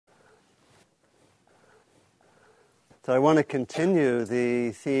So I want to continue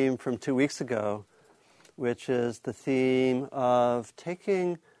the theme from 2 weeks ago, which is the theme of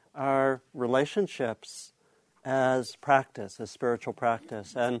taking our relationships as practice, as spiritual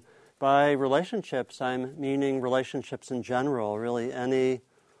practice. And by relationships, I'm meaning relationships in general, really any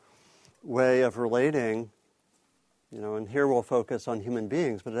way of relating, and here we'll focus on human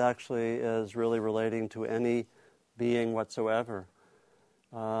beings, but it actually is really relating to any being whatsoever.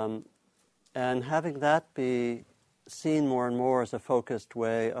 And having that be seen more and more as a focused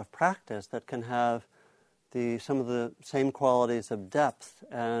way of practice that can have some of the same qualities of depth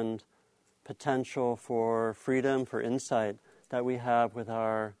and potential for freedom, for insight that we have with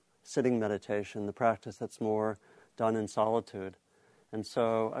our sitting meditation, the practice that's more done in solitude. And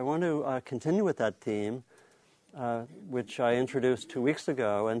so I want to continue with that theme, which I introduced 2 weeks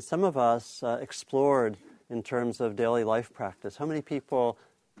ago, and some of us explored in terms of daily life practice. How many people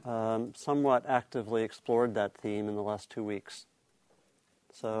somewhat actively explored that theme in the last 2 weeks?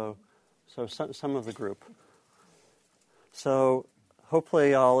 So some of the group. So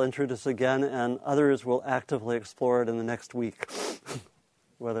hopefully I'll introduce again, and others will actively explore it in the next week,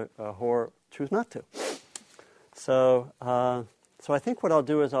 whether or choose not to. So I think what I'll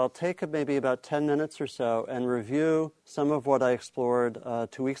do is I'll take maybe about 10 minutes or so and review some of what I explored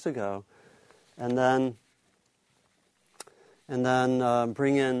 2 weeks ago, and then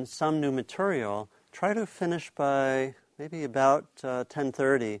bring in some new material. Try to finish by maybe about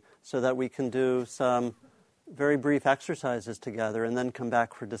 10:30 so that we can do some very brief exercises together and then come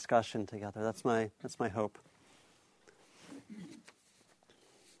back for discussion together. That's my hope.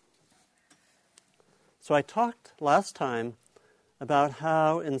 So I talked last time about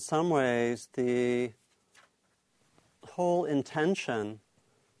how, in some ways, the whole intention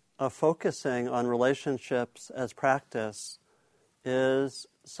of focusing on relationships as practice is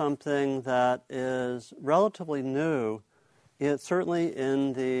something that is relatively new, certainly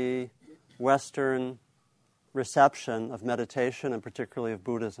in the Western reception of meditation and particularly of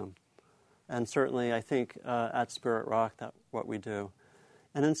Buddhism. And certainly, I think, at Spirit Rock, that's what we do.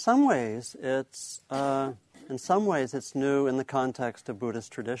 And in some ways, it's new in the context of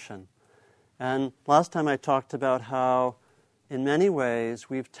Buddhist tradition. And last time I talked about how, in many ways,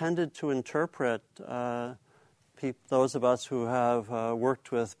 we've tended to interpret, those of us who have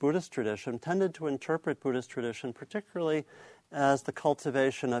worked with Buddhist tradition, tended to interpret Buddhist tradition particularly as the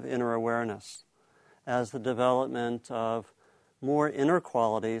cultivation of inner awareness, as the development of more inner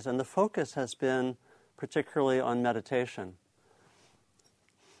qualities, and the focus has been particularly on meditation.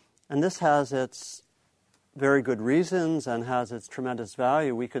 And this has its very good reasons and has its tremendous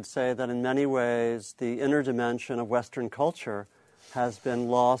value. We could say that in many ways the inner dimension of Western culture has been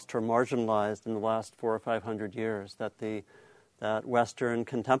lost or marginalized in the last 400 or 500 years, that Western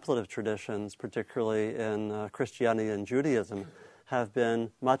contemplative traditions, particularly in Christianity and Judaism, have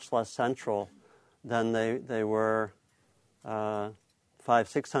been much less central than they were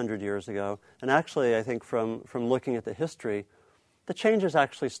 500-600 years ago. And actually, I think from looking at the history, the changes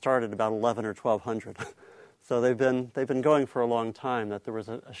actually started about 11 or 1200. So they've been going for a long time. That there was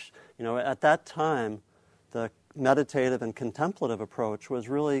at that time, the meditative and contemplative approach was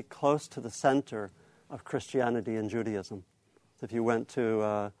really close to the center of Christianity and Judaism. If you went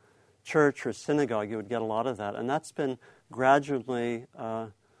to church or synagogue, you would get a lot of that, and that's been gradually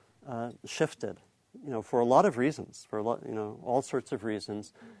shifted, for a lot of reasons, all sorts of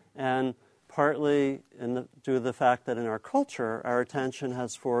reasons, and partly due to the fact that in our culture, our attention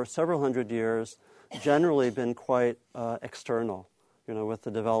has for several hundred years generally been quite external, with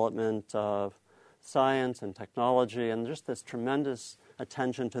the development of science and technology and just this tremendous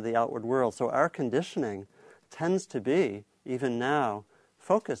attention to the outward world. So our conditioning tends to be, even now,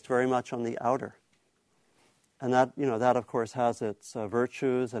 focused very much on the outer. And that, that of course has its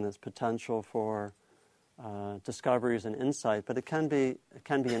virtues and its potential for discoveries and insight, but it can be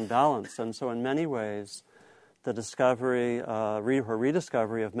imbalanced. And so in many ways, the discovery, or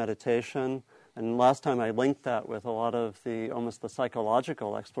rediscovery of meditation, and last time I linked that with a lot of almost the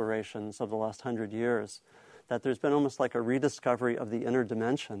psychological explorations of the last 100 years, that there's been almost like a rediscovery of the inner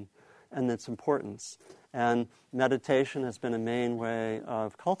dimension and its importance. And meditation has been a main way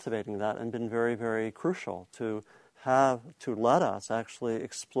of cultivating that and been very, very crucial to let us actually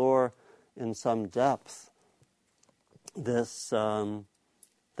explore in some depth this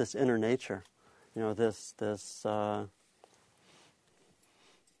inner nature, this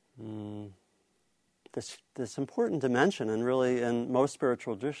important dimension, and really in most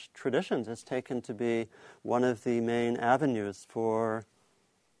spiritual traditions it's taken to be one of the main avenues for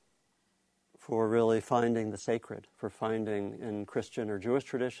really finding the sacred, for finding in Christian or Jewish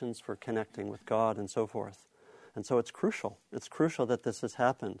traditions, for connecting with God and so forth. And so it's crucial. It's crucial that this has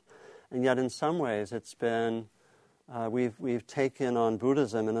happened. And yet in some ways it's been, we've taken on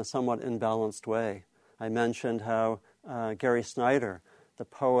Buddhism in a somewhat imbalanced way. I mentioned how Gary Snyder, the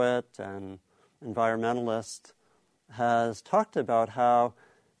poet and environmentalist, has talked about how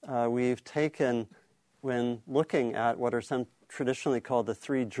we've taken, when looking at what are some traditionally called the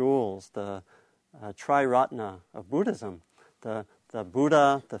three jewels, the triratna of Buddhism, the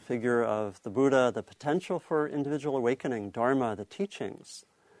Buddha, the figure of the Buddha, the potential for individual awakening, Dharma, the teachings,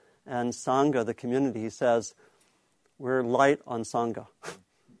 and Sangha, the community. He says, we're light on Sangha.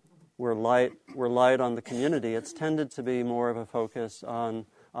 We're light on the community. It's tended to be more of a focus on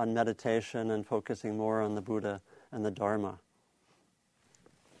meditation and focusing more on the Buddha and the Dharma.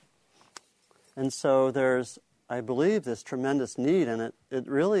 And so there's, I believe, this tremendous need, and it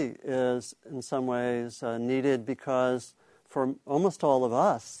really is in some ways needed because for almost all of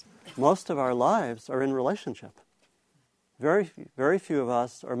us, most of our lives are in relationship. Very few of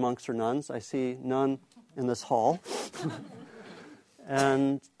us are monks or nuns. I see none in this hall.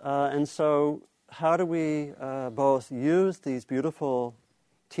 And so how do we both use these beautiful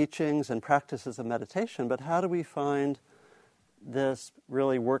teachings and practices of meditation, but how do we find this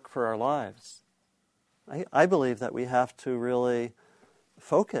really work for our lives? I believe that we have to really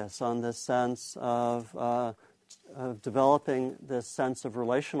focus on this sense of developing this sense of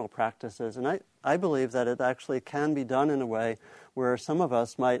relational practices. And I believe that it actually can be done in a way where some of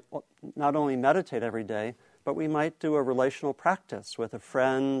us might not only meditate every day, but we might do a relational practice with a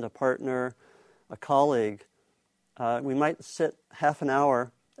friend, a partner, a colleague. We might sit half an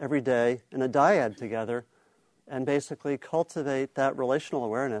hour every day in a dyad together and basically cultivate that relational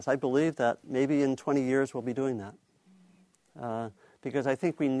awareness. I believe that maybe in 20 years we'll be doing that. Because I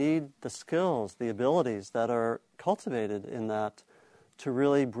think we need the skills, the abilities that are cultivated in that to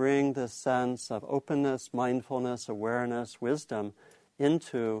really bring this sense of openness, mindfulness, awareness, wisdom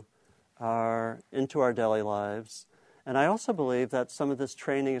into our daily lives. And I also believe that some of this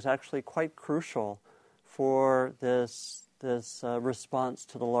training is actually quite crucial for this response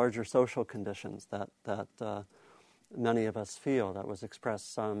to the larger social conditions that many of us feel. That was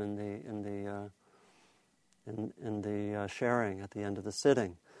expressed some in the sharing at the end of the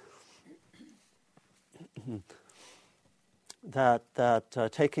sitting. that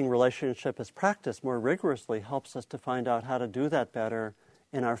taking relationship as practice more rigorously helps us to find out how to do that better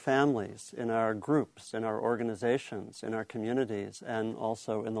in our families, in our groups, in our organizations, in our communities, and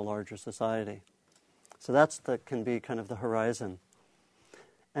also in the larger society. So can be kind of the horizon.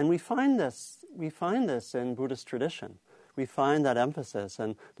 And we find this in Buddhist tradition. We find that emphasis.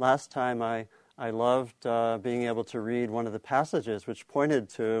 And last time I loved being able to read one of the passages which pointed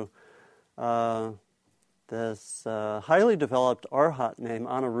to this highly developed arhat named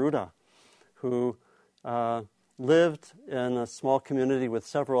Anuruddha, who lived in a small community with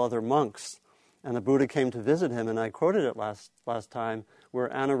several other monks. And the Buddha came to visit him, and I quoted it last time, where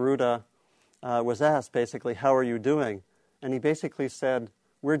Anuruddha was asked, basically, how are you doing? And he basically said,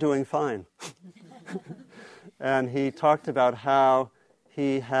 we're doing fine. And he talked about how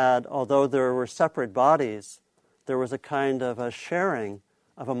he had, although there were separate bodies, there was a kind of a sharing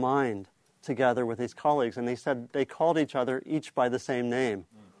of a mind together with his colleagues. And they said they called each other each by the same name.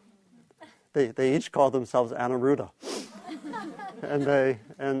 They each called themselves Anuruddha. And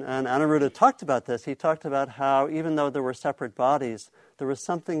Anuruddha talked about this. He talked about how even though there were separate bodies, there was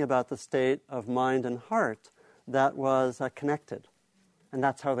something about the state of mind and heart that was connected. And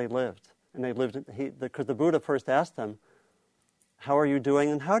that's how they lived. And they lived, because the Buddha first asked them, how are you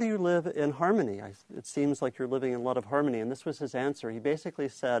doing and how do you live in harmony? It seems like you're living in a lot of harmony. And this was his answer. He basically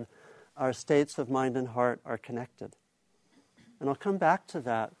said, our states of mind and heart are connected. And I'll come back to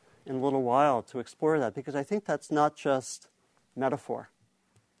that in a little while to explore that, because I think that's not just metaphor.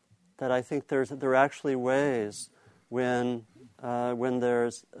 That I think there are actually ways when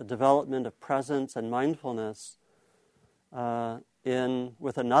there's a development of presence and mindfulness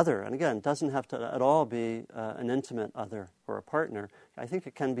with another, and again, it doesn't have to at all be an intimate other or a partner. I think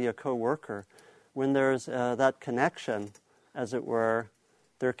it can be a co-worker. When there's that connection, as it were,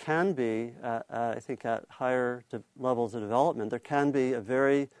 there can be, I think at higher levels of development, there can be a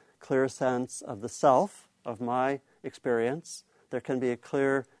very clear sense of the self, of my experience. There can be a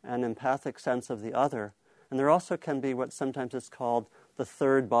clear and empathic sense of the other. And there also can be what sometimes is called the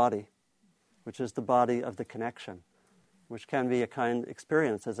third body, which is the body of the connection, which can be a kind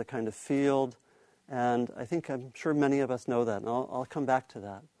experience as a kind of field. And I'm sure many of us know that, and I'll come back to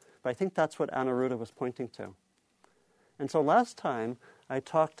that. But I think that's what Anuruddha was pointing to. And so last time, I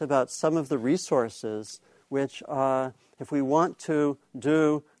talked about some of the resources which have if we want to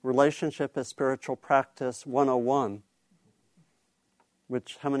do relationship as spiritual practice 101,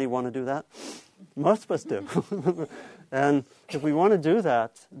 which, how many want to do that? Most of us do. And if we want to do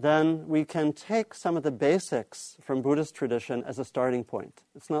that, then we can take some of the basics from Buddhist tradition as a starting point.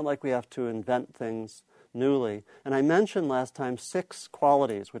 It's not like we have to invent things newly. And I mentioned last time 6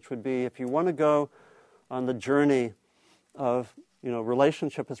 qualities, which would be, if you want to go on the journey of,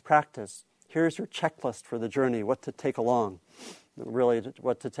 relationship as practice, here's your checklist for the journey, what to take along. Really,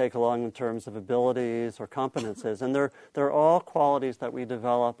 what to take along in terms of abilities or competences. And they're all qualities that we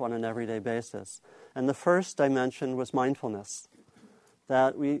develop on an everyday basis. And the first I mentioned was mindfulness.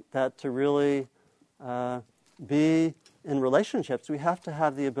 That to really be in relationships, we have to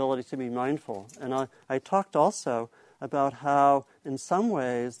have the ability to be mindful. And I talked also about how, in some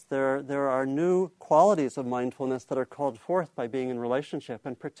ways, there are new qualities of mindfulness that are called forth by being in relationship.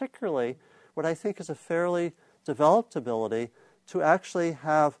 And particularly, what I think is a fairly developed ability to actually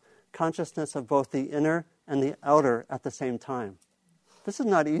have consciousness of both the inner and the outer at the same time. This is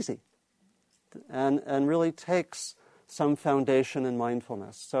not easy, and really takes some foundation in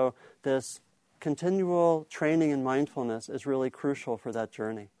mindfulness. So this continual training in mindfulness is really crucial for that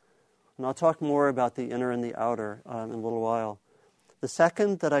journey. And I'll talk more about the inner and the outer in a little while. The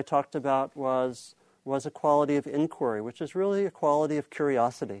second that I talked about was a quality of inquiry, which is really a quality of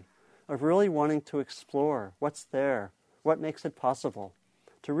curiosity, of really wanting to explore what's there, what makes it possible,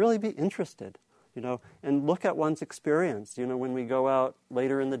 to really be interested, and look at one's experience, when we go out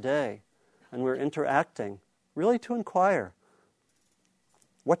later in the day and we're interacting, really to inquire.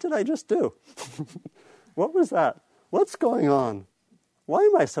 What did I just do? What was that? What's going on? Why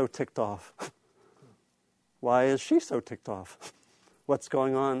am I so ticked off? Why is she so ticked off? What's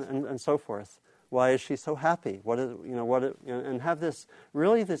going on, and so forth. Why is she so happy? And have this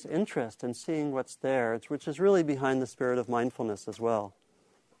interest in seeing what's there, which is really behind the spirit of mindfulness as well.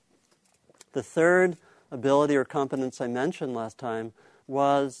 The third ability or competence I mentioned last time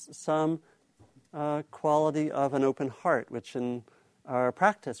was some quality of an open heart, which in our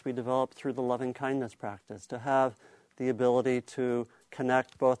practice we developed through the loving kindness practice, to have the ability to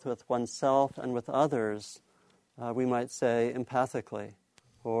connect both with oneself and with others, we might say empathically,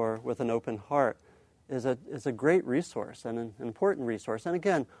 or with an open heart, is a great resource and an important resource. And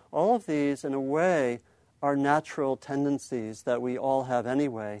again, all of these, in a way, are natural tendencies that we all have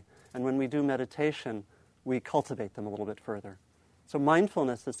anyway. And when we do meditation, we cultivate them a little bit further. So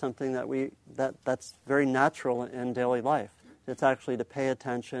mindfulness is something that's very natural in daily life. It's actually to pay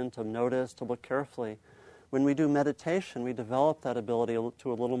attention, to notice, to look carefully. When we do meditation, we develop that ability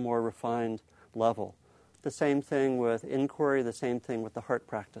to a little more refined level. The same thing with inquiry, the same thing with the heart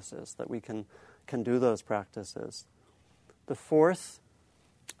practices, that we can do those practices. The fourth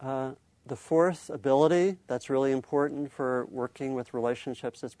ability that's really important for working with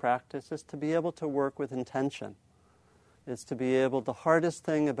relationships as practice is to be able to work with intention. It's to be able, the hardest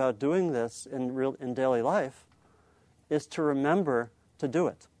thing about doing this in daily life is to remember to do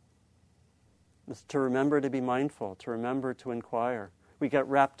it. It's to remember to be mindful, to remember to inquire. We get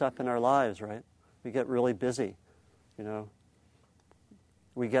wrapped up in our lives, right? We get really busy,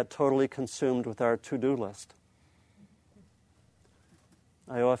 We get totally consumed with our to-do list.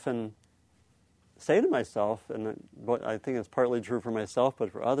 I often say to myself, and I think it's partly true for myself,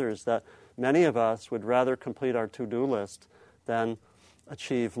 but for others, that many of us would rather complete our to-do list than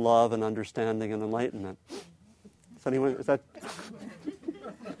achieve love and understanding and enlightenment. Is that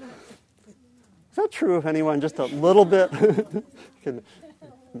true of anyone? Just a little bit?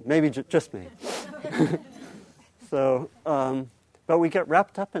 Maybe just me. So, but we get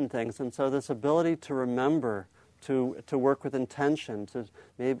wrapped up in things, and so this ability to remember, to work with intention, to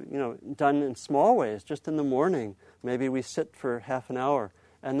maybe, done in small ways, just in the morning, maybe we sit for half an hour,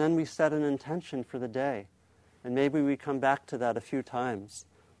 and then we set an intention for the day, and maybe we come back to that a few times.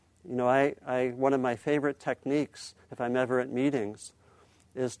 One of my favorite techniques, if I'm ever at meetings,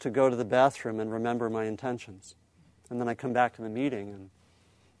 is to go to the bathroom and remember my intentions, and then I come back to the meeting, and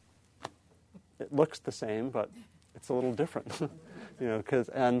it looks the same, but it's a little different,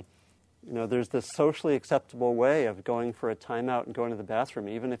 there's this socially acceptable way of going for a timeout and going to the bathroom.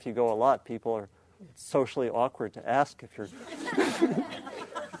 Even if you go a lot, people are socially awkward to ask if you're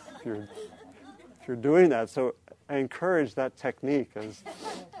if you're doing that. So I encourage that technique as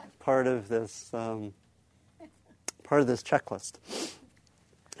part of this checklist.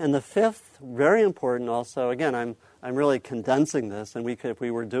 And the fifth, very important also. Again, I'm really condensing this, and if we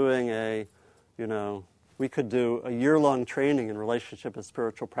were doing we could do a year-long training in relationship and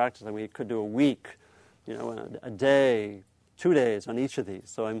spiritual practice, and we could do a week, a day, 2 days on each of these.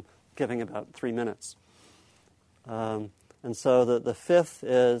 So I'm giving about 3 minutes. And so the fifth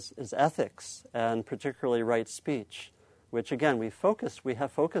is ethics, and particularly right speech, which again we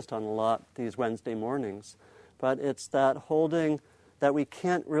have focused on a lot these Wednesday mornings. But it's that holding that we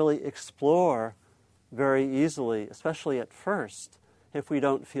can't really explore very easily, especially at first, if we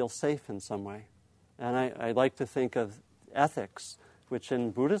don't feel safe in some way. And I like to think of ethics, which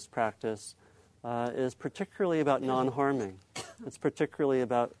in Buddhist practice is particularly about non-harming. It's particularly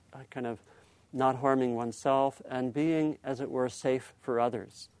about kind of not harming oneself and being, as it were, safe for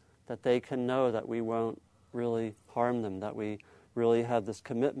others, that they can know that we won't really harm them, that we really have this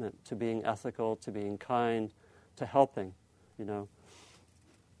commitment to being ethical, to being kind, to helping,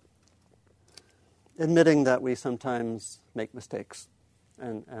 admitting that we sometimes make mistakes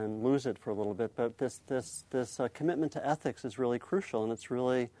and lose it for a little bit. But this commitment to ethics is really crucial, and it's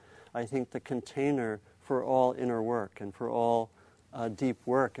really, I think, the container for all inner work and for all deep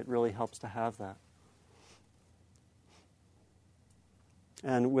work. It really helps to have that.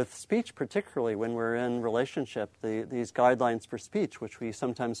 And with speech, particularly when we're in relationship, these guidelines for speech, which we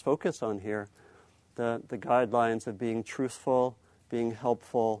sometimes focus on here, the guidelines of being truthful, being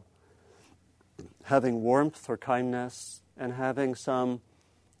helpful, having warmth or kindness, and having some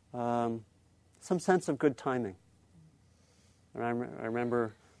sense of good timing. And I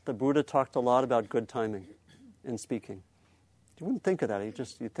remember the Buddha talked a lot about good timing in speaking. You wouldn't think of that.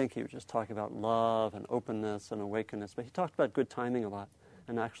 You'd think he was just talking about love and openness and awakenness, but he talked about good timing a lot.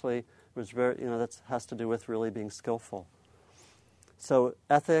 And actually, it was very, that has to do with really being skillful. So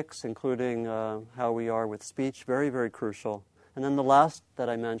ethics, including how we are with speech, very, very crucial. And then the last that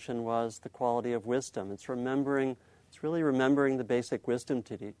I mentioned was the quality of wisdom. It's really remembering the basic wisdom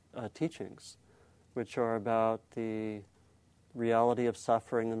teachings, which are about the reality of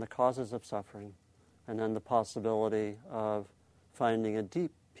suffering and the causes of suffering, and then the possibility of finding a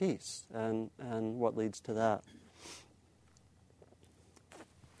deep peace and what leads to that.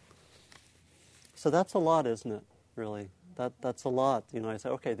 So that's a lot, isn't it, really? That's a lot. I say,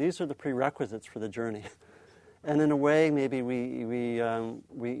 okay, these are the prerequisites for the journey. And in a way, maybe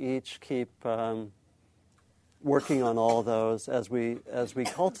we each keep working on all those as we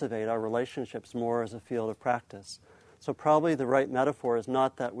cultivate our relationships more as a field of practice. So probably the right metaphor is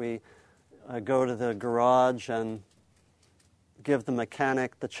not that we go to the garage and give the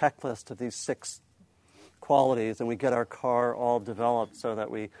mechanic the checklist of these 6 qualities and we get our car all developed so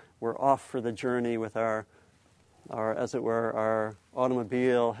that we're off for the journey with our, as it were, our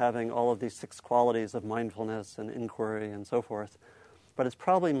automobile having all of these 6 qualities of mindfulness and inquiry and so forth. But it's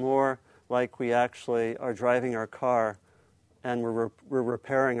probably more like we actually are driving our car and we're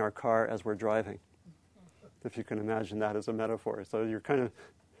repairing our car as we're driving, if you can imagine that as a metaphor. So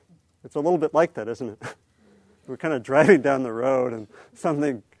it's a little bit like that, isn't it? We're kind of driving down the road and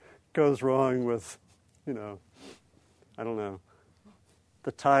something goes wrong with, I don't know,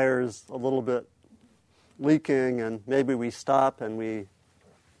 the tire's a little bit leaking, and maybe we stop and we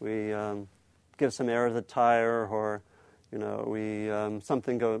give some air to the tire, or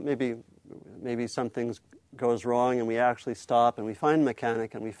maybe something goes wrong and we actually stop and we find a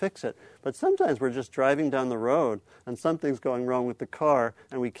mechanic and we fix it. But sometimes we're just driving down the road and something's going wrong with the car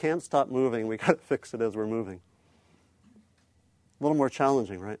and we can't stop moving. We got to fix it as we're moving. A little more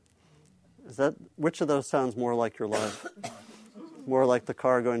challenging, right? Which of those sounds more like your life? More like the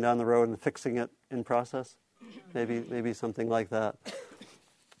car going down the road and fixing it in process? Maybe something like that.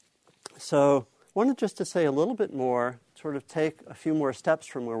 So I wanted just to say a little bit more, sort of take a few more steps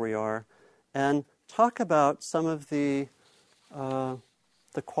from where we are, and talk about some of the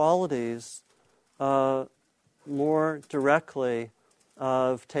qualities more directly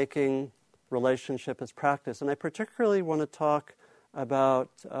of taking relationship as practice. And I particularly want to talk about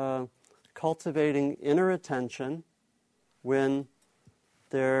cultivating inner attention when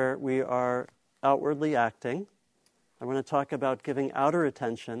we are outwardly acting. I want to talk about giving outer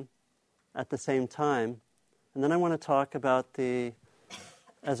attention at the same time. And then I want to talk about the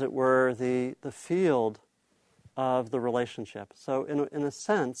field of the relationship. So in a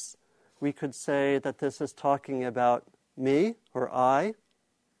sense, we could say that this is talking about me, or I,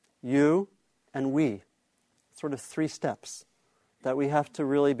 you, and we. Sort of 3 steps. That we have to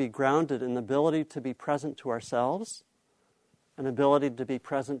really be grounded in the ability to be present to ourselves, an ability to be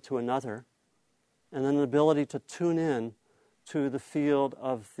present to another, and then an ability to tune in to the field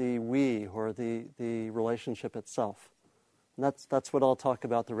of the we, or the relationship itself. And that's what I'll talk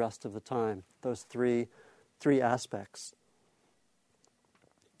about the rest of the time, those three aspects.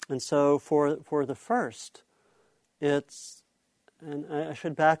 And so for the first, and I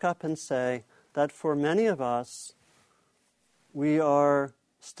should back up and say that for many of us, we are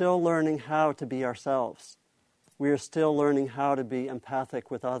still learning how to be ourselves. we are still learning how to be empathic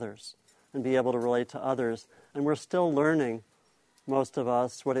with others and be able to relate to others. And we're still learning, most of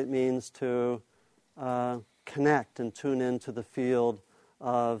us, what it means to connect and tune into the field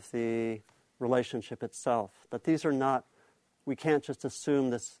of the relationship itself. That these are not, we can't just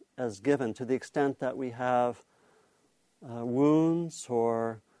assume this as given. To the extent that we have wounds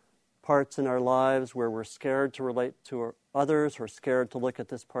or parts in our lives where we're scared to relate to others or scared to look at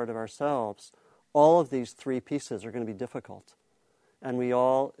this part of ourselves, all of these three pieces are going to be difficult. And we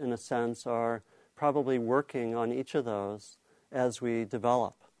all, in a sense, are probably working on each of those as we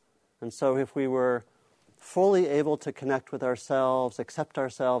develop. And so if we were fully able to connect with ourselves, accept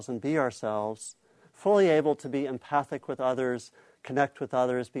ourselves, and be ourselves, fully able to be empathic with others, connect with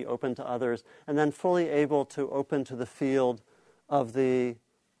others, be open to others, and then fully able to open to the field of the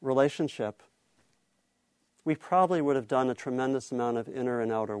relationship, we probably would have done a tremendous amount of inner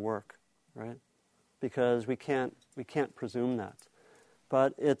and outer work, right? Because we can't presume that.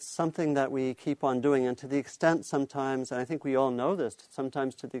 But it's something that we keep on doing, and to the extent sometimes, and I think we all know this,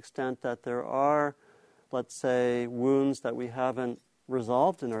 sometimes to the extent that there are, let's say, wounds that we haven't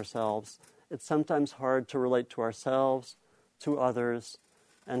resolved in ourselves, it's sometimes hard to relate to ourselves, to others,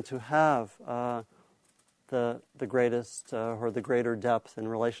 and to have the greatest or the greater depth in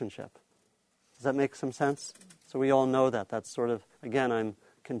relationship. Does that make some sense? So we all know that. That's sort of, again, I'm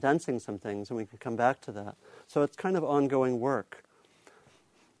condensing some things, and we can come back to that. So it's kind of ongoing work.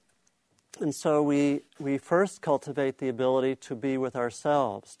 And so we first cultivate the ability to be with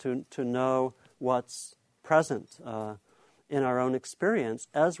ourselves, to know what's present in our own experience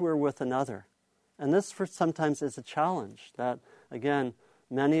as we're with another. And this sometimes is a challenge that, again,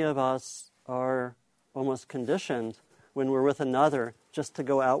 many of us are almost conditioned when we're with another just to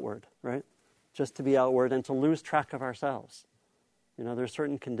go outward, right? Just to be outward and to lose track of ourselves. You know, there's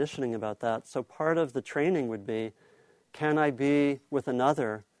certain conditioning about that. So part of the training would be, can I be with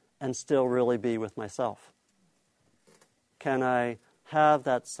another and still really be with myself? Can I have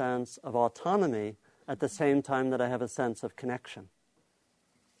that sense of autonomy at the same time that I have a sense of connection?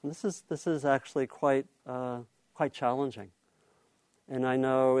 And this is actually quite challenging. And I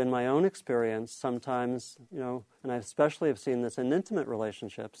know in my own experience, sometimes, you know, and I especially have seen this in intimate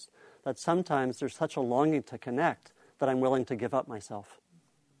relationships, that sometimes there's such a longing to connect that I'm willing to give up myself.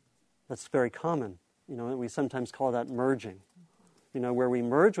 That's very common. You know, we sometimes call that merging. You know, where we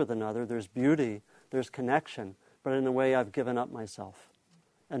merge with another, there's beauty, there's connection, but in a way I've given up myself.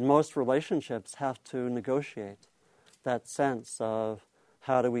 And most relationships have to negotiate that sense of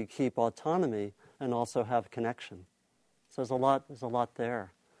how do we keep autonomy and also have connection. So there's a lot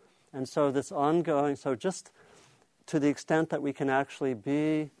there. And so this ongoing, so just to the extent that we can actually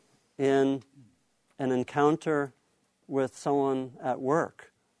be in an encounter with someone at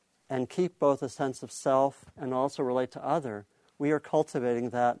work and keep both a sense of self and also relate to other, we are cultivating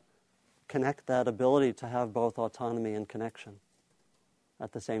that ability to have both autonomy and connection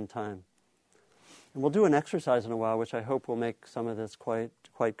at the same time. And we'll do an exercise in a while, which I hope will make some of this quite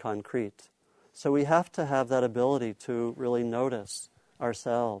concrete. So we have to have that ability to really notice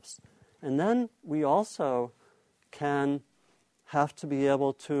ourselves. And then we also can have to be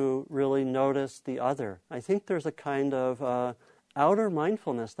able to really notice the other. I think there's a kind of outer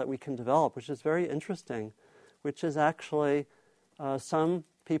mindfulness that we can develop, which is very interesting, which is actually, some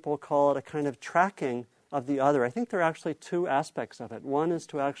people call it a kind of tracking of the other. I think there are actually two aspects of it. One is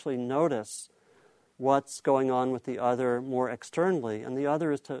to actually notice what's going on with the other more externally, and the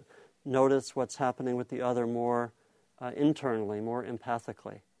other is to notice what's happening with the other more internally, more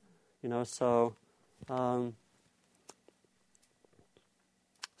empathically. You know, so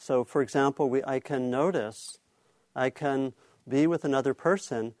for example, I can be with another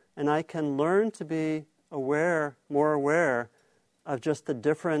person, and I can learn to be more aware of just the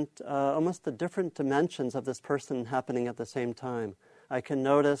different, almost the different dimensions of this person happening at the same time. I can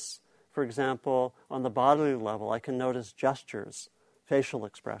notice, for example, on the bodily level, I can notice gestures, facial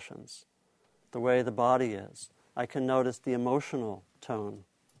expressions, the way the body is. I can notice the emotional tone.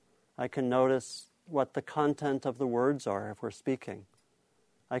 I can notice what the content of the words are if we're speaking.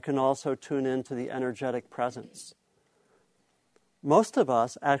 I can also tune into the energetic presence. Most of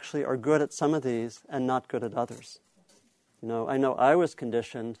us actually are good at some of these and not good at others. You know, I know I was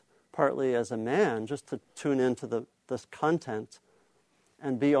conditioned, partly as a man, just to tune into this content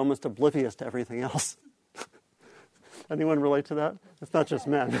and be almost oblivious to everything else. Anyone relate to that? It's not just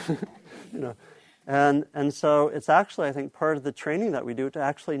men. You know, and so it's actually, I think, part of the training that we do to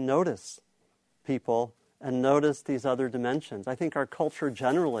actually notice people and notice these other dimensions. I think our culture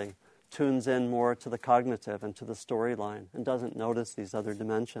generally tunes in more to the cognitive and to the storyline and doesn't notice these other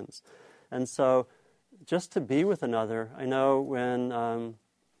dimensions. And so just to be with another. I know when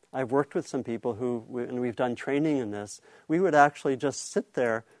I've worked with some people and we've done training in this, we would actually just sit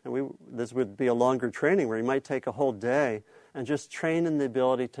there, and this would be a longer training where you might take a whole day and just train in the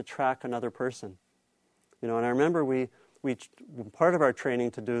ability to track another person. And I remember part of our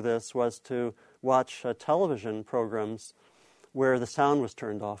training to do this was to watch television programs where the sound was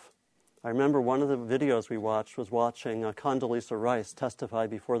turned off. I remember one of the videos we watched was watching Condoleezza Rice testify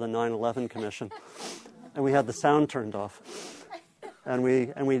before the 9/11 Commission, and we had the sound turned off, and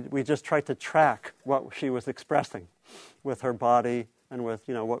we just tried to track what she was expressing with her body and with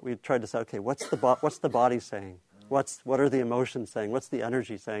what we tried to say. Okay, what's the body saying? What are the emotions saying? What's the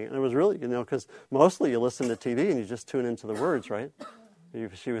energy saying? And it was really because mostly you listen to TV and you just tune into the words, right?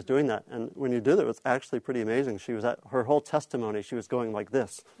 She was doing that, and when you do that, it was actually pretty amazing. She was her whole testimony. She was going like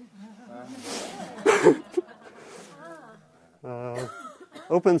this.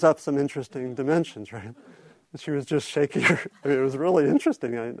 Opens up some interesting dimensions, right? She was just shaking her. It was really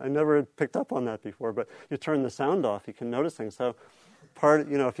interesting. I never had picked up on that before. But you turn the sound off, you can notice things. So,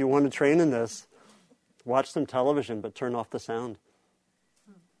 if you want to train in this, watch some television, but turn off the sound.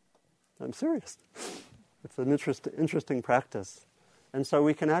 I'm serious. It's an interesting practice. And so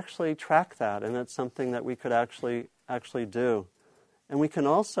we can actually track that, and it's something that we could actually do. And we can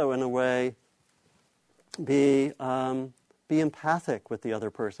also, in a way, be empathic with the other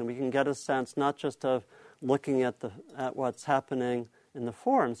person. We can get a sense not just of looking at what's happening in the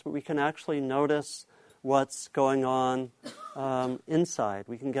forms, but we can actually notice what's going on inside.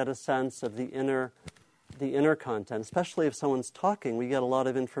 We can get a sense of the inner content. Especially if someone's talking, we get a lot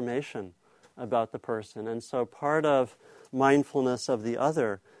of information about the person. And so part of mindfulness of the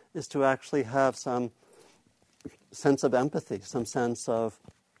other is to actually have some sense of empathy, some sense of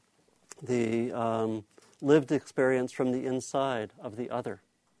the lived experience from the inside of the other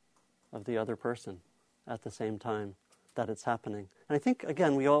person at the same time that it's happening. And I think,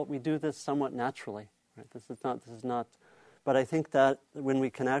 again, we do this somewhat naturally. Right? This is not. But I think that when we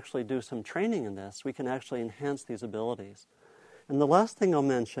can actually do some training in this, we can actually enhance these abilities. And the last thing I'll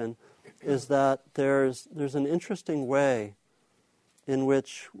mention is that there's an interesting way in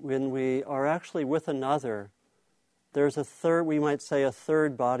which when we are actually with another, there's we might say a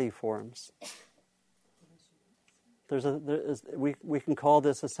third body forms. We can call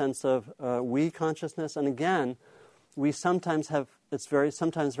this a sense of we consciousness, and again, it's sometimes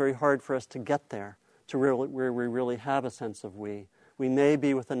very hard for us to get there, to where we really have a sense of we. We may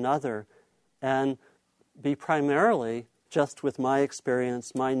be with another and be primarily just with my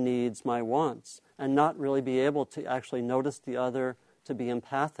experience, my needs, my wants, and not really be able to actually notice the other, to be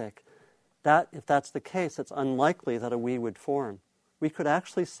empathic. If that's the case, it's unlikely that a we would form. We could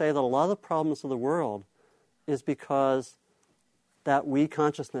actually say that a lot of the problems of the world is because that we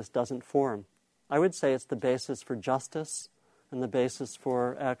consciousness doesn't form. I would say it's the basis for justice and the basis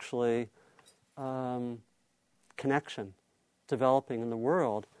for actually connection developing in the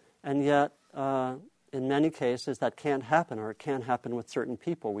world. And yet, in many cases, that can't happen, or it can't happen with certain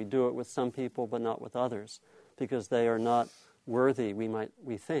people. We do it with some people, but not with others, because they are not worthy,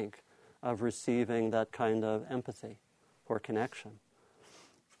 we think, of receiving that kind of empathy or connection.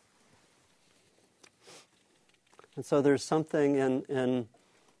 And so there's something in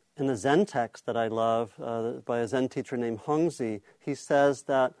the Zen text that I love by a Zen teacher named Hongzi. He says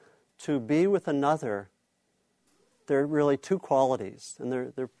that to be with another, there are really two qualities, and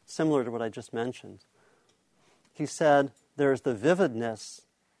they're similar to what I just mentioned. He said there's the vividness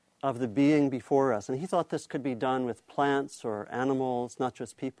of the being before us, and he thought this could be done with plants or animals, not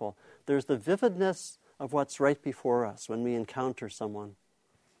just people. There's the vividness of what's right before us when we encounter someone.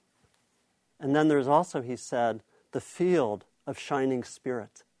 And then there's also, he said, the field of shining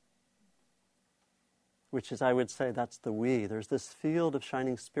spirit, which is, I would say, that's the we. There's this field of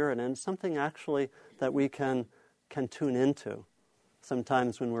shining spirit, and it's something actually that we can tune into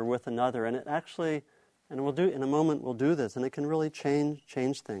sometimes when we're with another. And it actually, and we'll do in a moment, we'll do this, and it can really change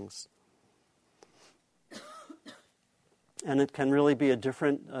things. And it can really be a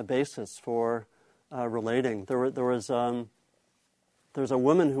different basis for relating. There was a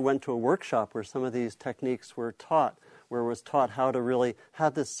woman who went to a workshop where some of these techniques were taught, where it was taught how to really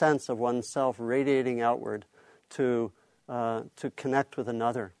have this sense of oneself radiating outward to connect with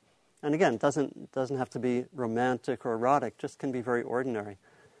another. And again, it doesn't have to be romantic or erotic, just can be very ordinary.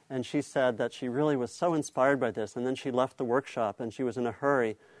 And she said that she really was so inspired by this, and then she left the workshop, and she was in a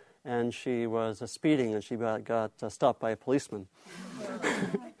hurry, and she was speeding, and she got stopped by a policeman.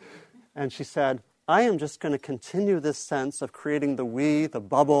 And she said, I am just going to continue this sense of creating the we, the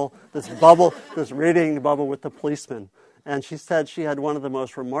bubble, this radiating bubble with the policeman. And she said she had one of the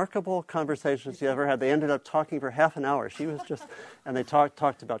most remarkable conversations she ever had. They ended up talking for half an hour. She was just, and they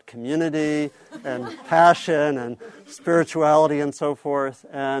talked about community and passion and spirituality and so forth.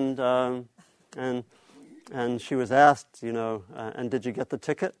 And she was asked, and did you get the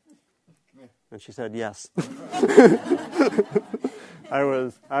ticket? And she said yes.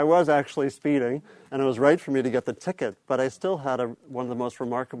 I was actually speeding, and it was right for me to get the ticket, but I still had one of the most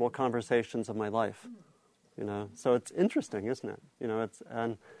remarkable conversations of my life. So it's interesting, isn't it?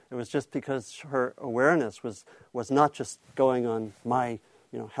 And it was just because her awareness was not just going on my,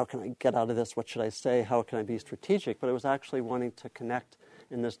 how can I get out of this? What should I say? How can I be strategic? But it was actually wanting to connect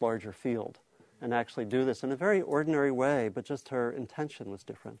in this larger field and actually do this in a very ordinary way, but just her intention was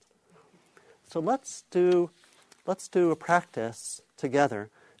different. So let's do a practice together.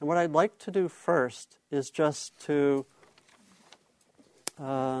 And what I'd like to do first is just to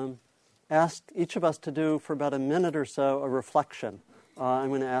ask each of us to do for about a minute or so a reflection. I'm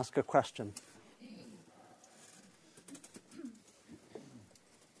going to ask a question.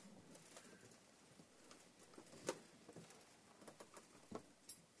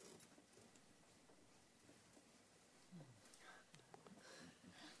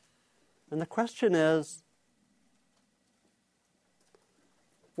 And the question is,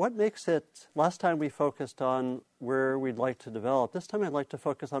 what makes it, last time we focused on where we'd like to develop, this time I'd like to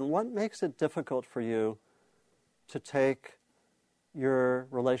focus on what makes it difficult for you to take your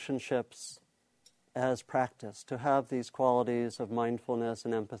relationships as practice, to have these qualities of mindfulness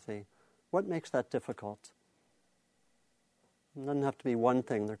and empathy. What makes that difficult? It doesn't have to be one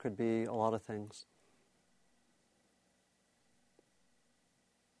thing, there could be a lot of things.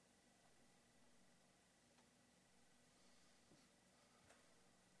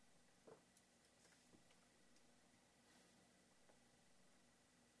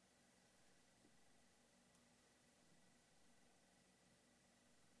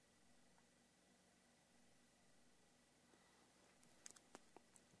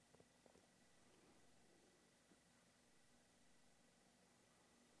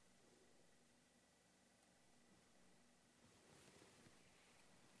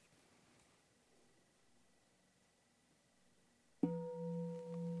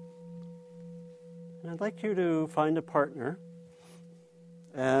 I'd like you to find a partner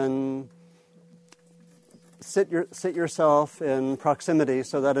and sit yourself in proximity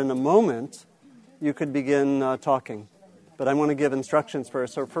so that in a moment you could begin talking. But I want to give instructions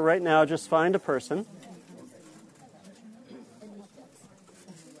first. So for right now, just find a person.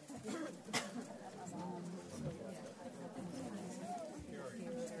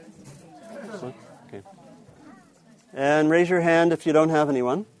 Okay. And raise your hand if you don't have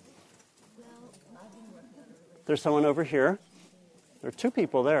anyone. There's someone over here. There are two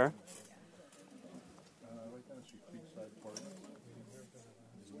people there.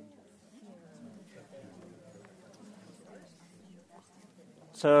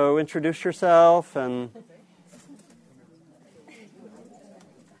 So introduce yourself and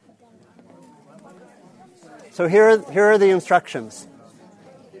so here are the instructions.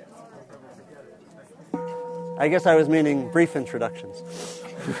 I guess I was meaning brief introductions.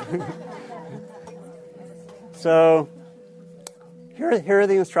 So here are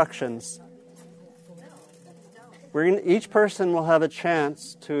the instructions. Each person will have a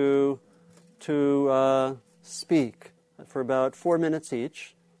chance to speak for about 4 minutes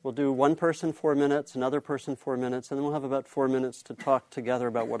each. We'll do one person 4 minutes, another person 4 minutes, and then we'll have about 4 minutes to talk together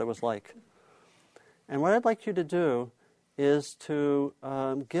about what it was like. And what I'd like you to do is to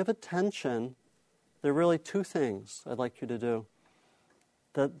give attention. There are really two things I'd like you to do.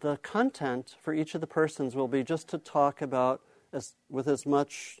 The content for each of the persons will be just to talk about,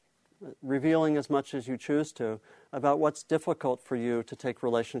 revealing as much as you choose to, about what's difficult for you to take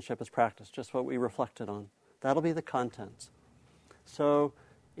relationship as practice, just what we reflected on. That'll be the content. So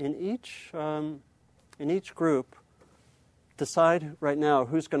in each group, decide right now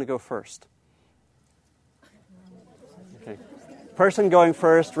who's going to go first. Okay. Person going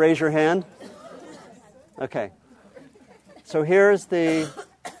first, raise your hand. Okay. So here's the,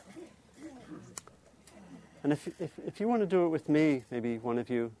 and if you want to do it with me, maybe one of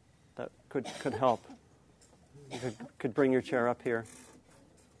you, that could help. You could bring your chair up here.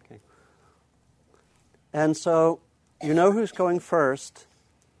 Okay. And so you know who's going first.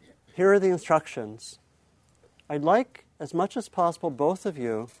 Here are the instructions. I'd like, as much as possible, both of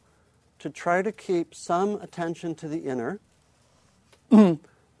you to try to keep some attention to the inner,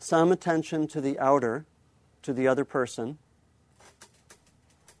 some attention to the outer, to the other person.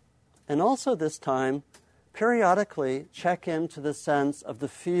 And also this time, periodically check into the sense of the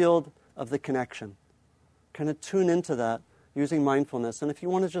field of the connection. kind of tune into that using mindfulness. And if you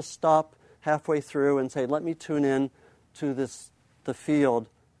want to just stop halfway through and say, let me tune in to the field,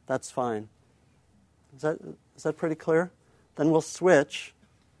 that's fine. Is that pretty clear? Then we'll switch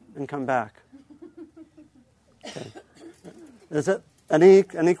and come back. Okay. Is it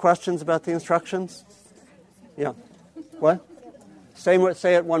any questions about the instructions? Yeah. What? Say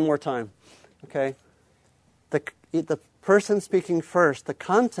it one more time. Okay. The person speaking first, the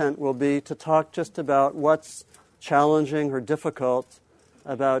content will be to talk just about what's challenging or difficult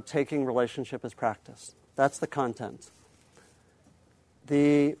about taking relationship as practice. That's the content.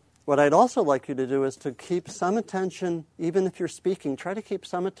 What I'd also like you to do is to keep some attention, even if you're speaking, try to keep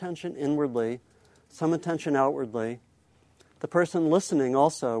some attention inwardly, some attention outwardly. The person listening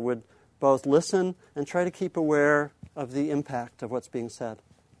also would both listen and try to keep aware of the impact of what's being said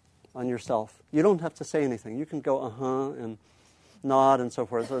on yourself. You don't have to say anything. You can go uh-huh and nod and so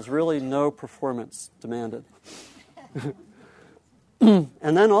forth. There's really no performance demanded. And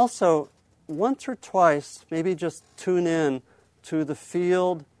then also, once or twice, maybe just tune in to the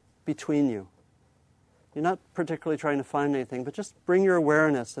field between you. You're not particularly trying to find anything, but just bring your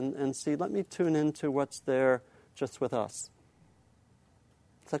awareness and see, let me tune into what's there just with us.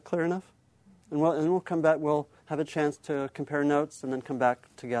 Is that clear enough? And we'll come back, we'll have a chance to compare notes and then come back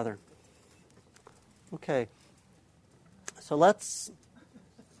together. Okay. So let's,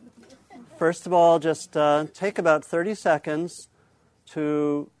 first of all, just take about 30 seconds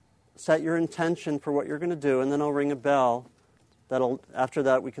to set your intention for what you're going to do, and then I'll ring a bell. After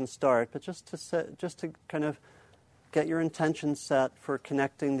that we can start, but just to kind of get your intention set for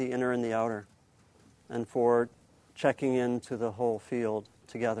connecting the inner and the outer, and for checking into the whole field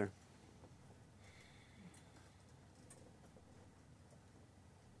together.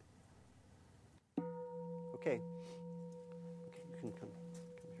 Okay. You can come here.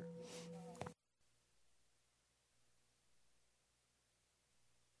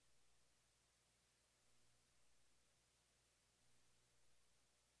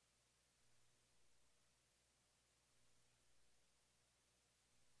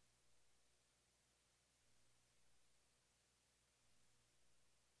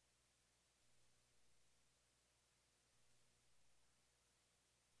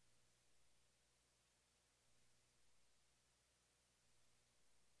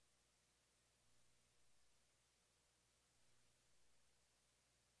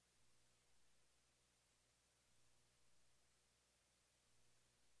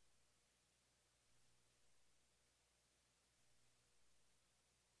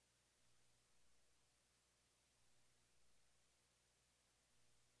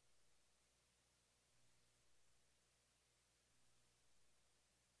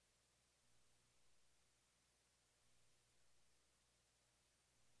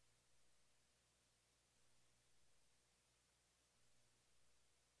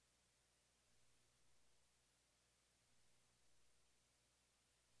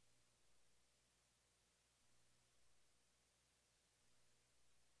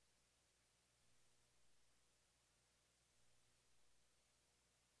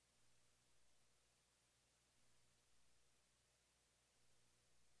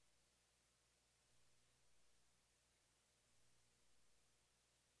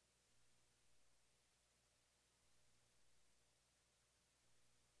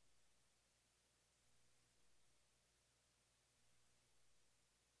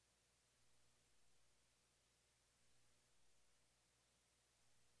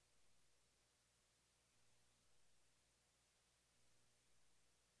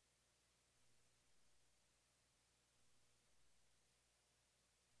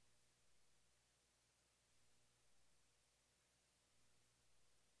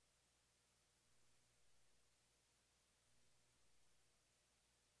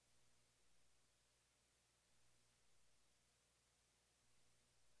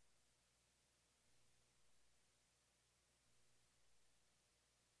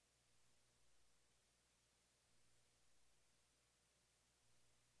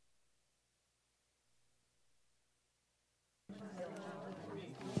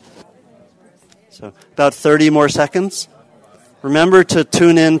 So about 30 more seconds. Remember to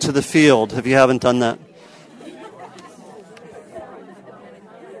tune in to the field if you haven't done that.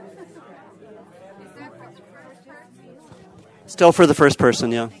 Still for the first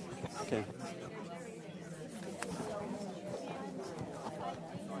person, yeah. Okay.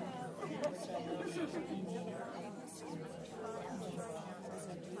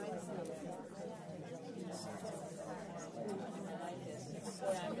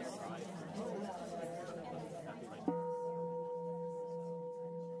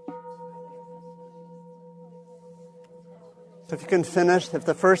 So if you can finish, if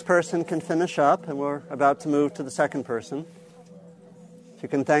the first person can finish up, and we're about to move to the second person, if you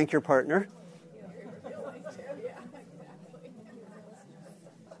can thank your partner.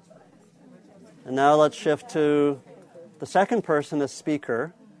 And now let's shift to the second person as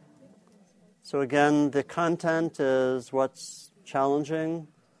speaker. So again, the content is what's challenging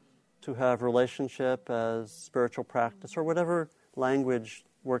to have relationship as spiritual practice, or whatever language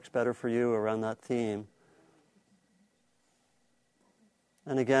works better for you around that theme.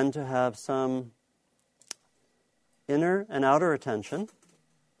 And again, to have some inner and outer attention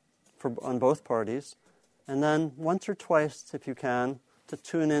on both parties. And then once or twice, if you can, to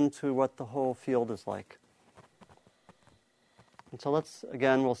tune into what the whole field is like. And so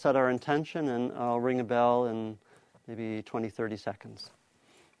we'll set our intention, and I'll ring a bell in maybe 20, 30 seconds.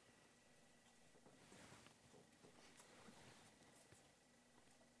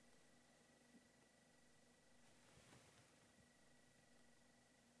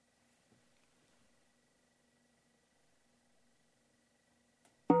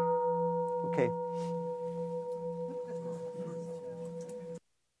 Okay.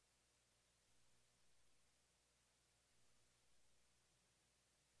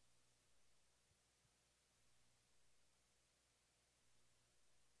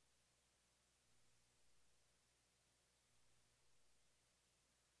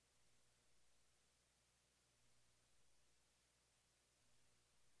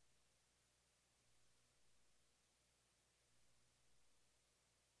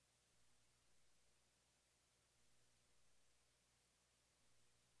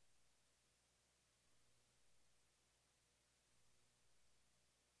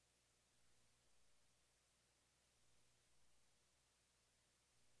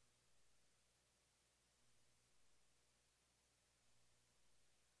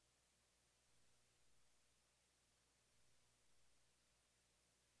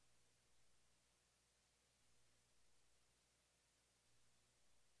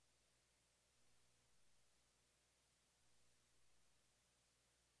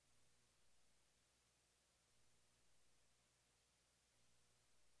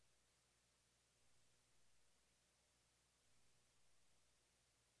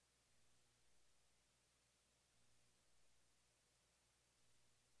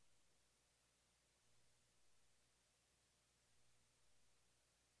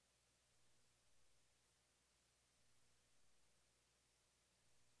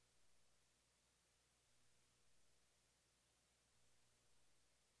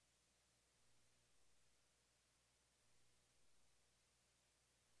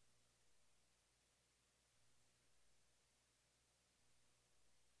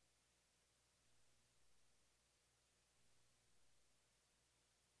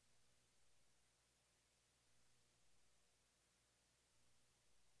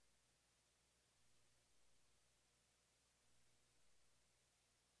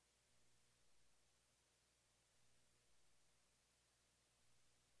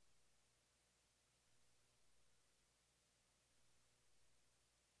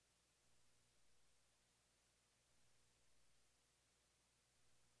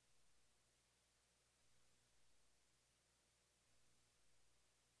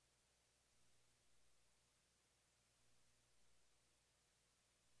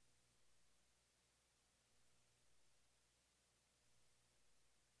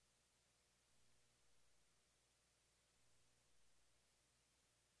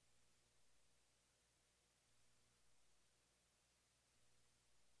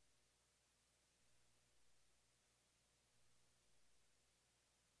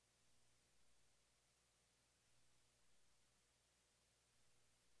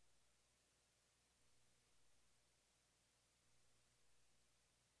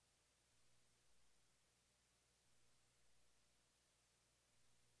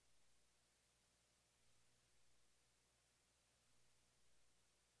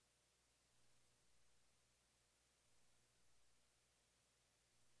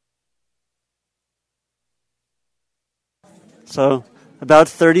 So about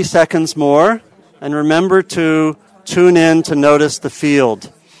 30 seconds more, and remember to tune in to notice the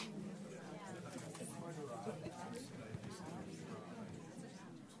field.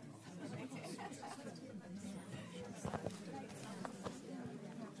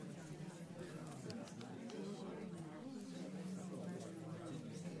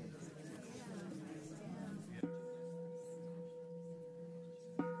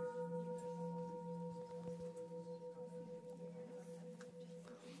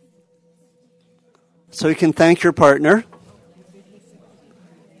 So you can thank your partner.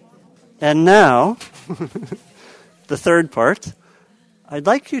 And now, the third part. I'd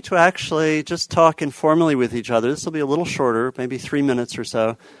like you to actually just talk informally with each other. This will be a little shorter, maybe 3 minutes or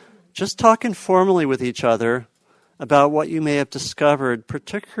so. Just talk informally with each other about what you may have discovered,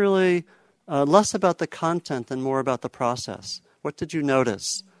 particularly less about the content and more about the process. What did you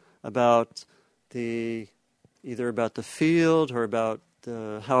notice about either about the field or about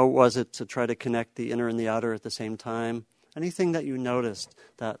how was it to try to connect the inner and the outer at the same time? Anything that you noticed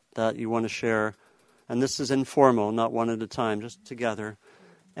that you want to share. And this is informal, not one at a time, just together.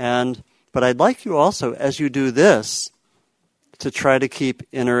 But I'd like you also, as you do this, to try to keep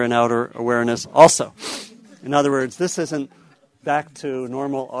inner and outer awareness also. In other words, this isn't back to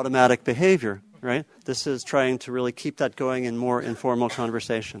normal automatic behavior, right? This is trying to really keep that going in more informal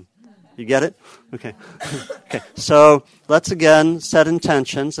conversation. You get it? Okay. Okay. So let's again set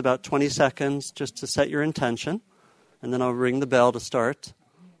intentions, about 20 seconds just to set your intention. And then I'll ring the bell to start.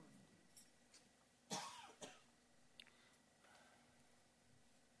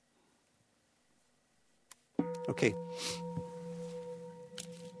 Okay.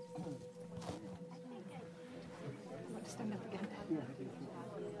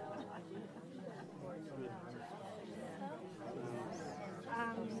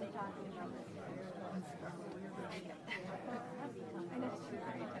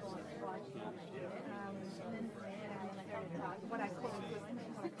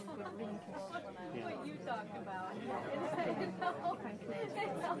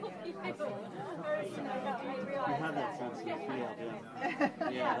 You have that sense of field, yeah.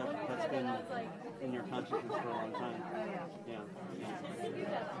 Yeah, that's been in your consciousness for a long time. Yeah.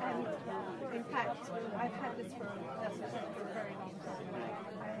 In fact, I've had this for a very long time.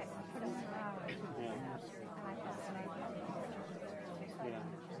 I put it around, and I fascinate myself.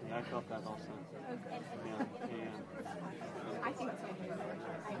 Yeah, I felt that also. Yeah. I think it's all very important.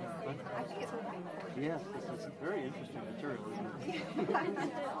 I think it's all very important. Yes, it's very interesting material, isn't it?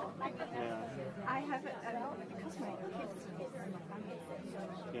 Yeah. I have it, because my kids are in my family.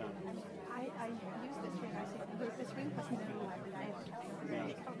 Yeah. I use this ring. I say, look, this ring doesn't feel like a nail.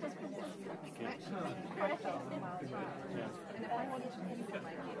 It just put this connection quite a miles around. And if I wanted to think of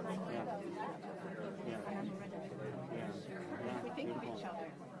my kids, and I'm already with them. If we think of each other,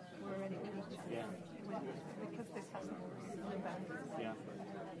 we're already with each other. Yeah. Because this has no boundaries. Yeah.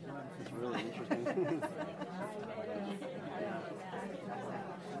 It's really interesting.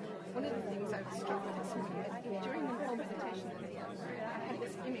 One of the things I was struck with this morning, during the whole meditation video, I had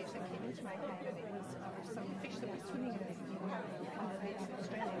this image that came into my head, and it was some fish that were swimming in under the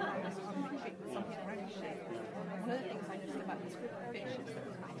Australian coast, something around the shape. One of the things I noticed about this group of fish is that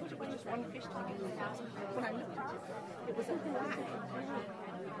I thought it was just one fish taking the glass. When I looked at it, it was a black group of tiny little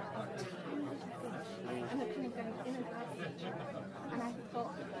fish, and they're kind of going in and out of each other. And I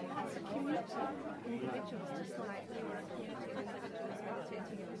thought, that's a community of individuals, just like we were a community of individuals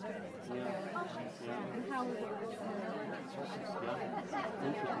meditating in Australia. And how we were Interesting.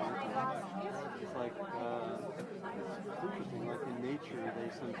 It's like, interesting, like in nature, they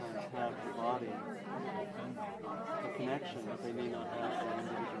sometimes have the body, a connection that they may not have in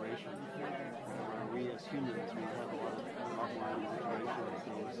individuation. We as humans, we have a lot more individuation of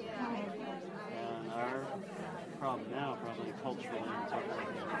things. And our problem now, probably culturally, and so forth,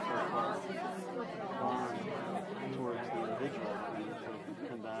 is we're so far gone towards the individual that we need to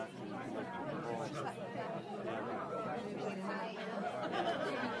come back and connect with the whole.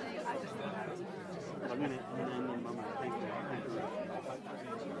 I'm going to end in a moment. Thank you.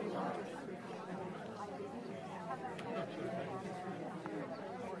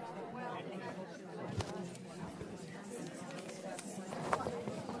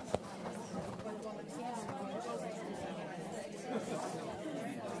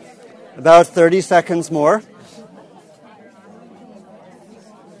 About 30 seconds more.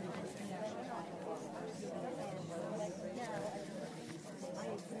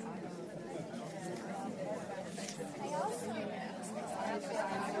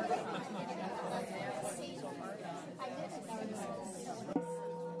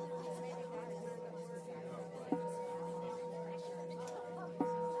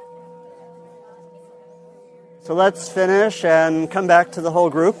 So let's finish and come back to the whole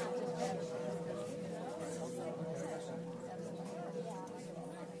group.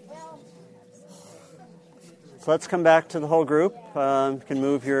 So let's come back to the whole group. You can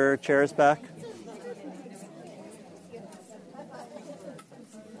move your chairs back.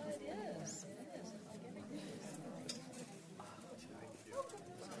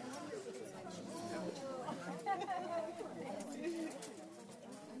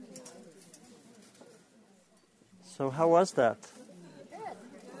 So how was that?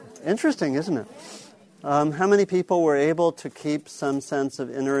 Interesting, isn't it? How many people were able to keep some sense of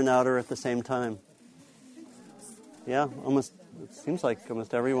inner and outer at the same time? Yeah, almost. It seems like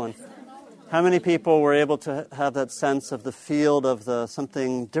almost everyone. How many people were able to have that sense of the field of the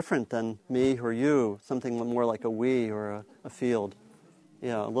something different than me or you, something more like a we or a field?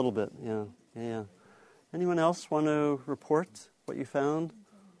 Yeah, a little bit. Yeah. Anyone else want to report what you found?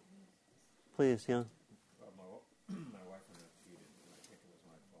 Please, yeah. Well, my wife and I cheated, and I think it was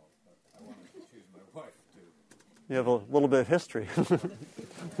my fault, but I wanted to choose my wife too. You have a little bit of history. I felt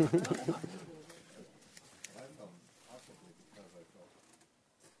possibly because I felt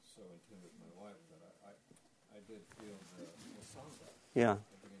so in tune with my wife that I did feel the sangha Yeah. of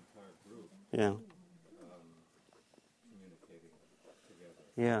the entire group Yeah. communicating together.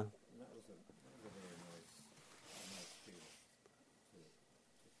 Yeah. And that was a very nice feeling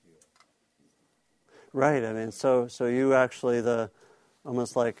to feel. Right. I mean, so you actually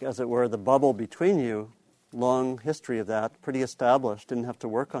almost like, as it were, the bubble between you, long history of that, pretty established, didn't have to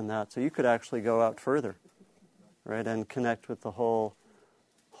work on that. So you could actually go out further, right, and connect with the whole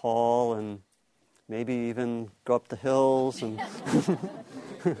hall and maybe even go up the hills. And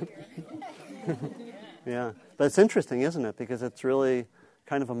yeah. But it's interesting, isn't it? Because it's really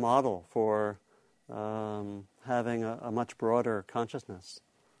kind of a model for having a much broader consciousness.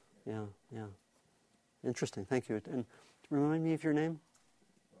 Yeah. Interesting. Thank you. And remind me of your name?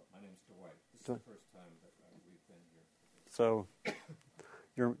 Well, my name's Dwight. This is the first time that we've been here. So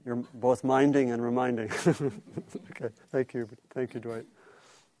you're both minding and reminding. Okay. Thank you. Thank you, Dwight.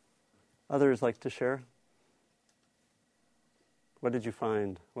 Others like to share? What did you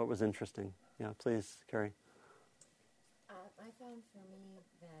find? What was interesting? Yeah, please, Carrie. I found for me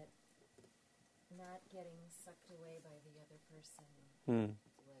that not getting sucked away by the other person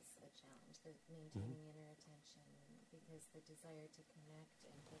was a challenge, the maintaining inner attention, because the desire to connect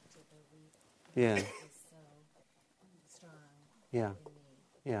and get to the root is so strong in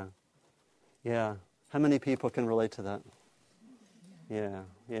me. Yeah. How many people can relate to that? Yeah.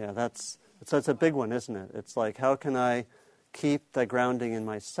 It's a big one, isn't it? It's like, how can I keep that grounding in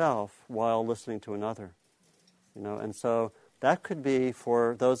myself while listening to another? And so that could be,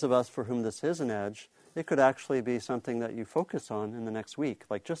 for those of us for whom this is an edge, it could actually be something that you focus on in the next week,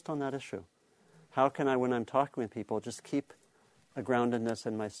 like just on that issue. How can I, when I'm talking with people, just keep a groundedness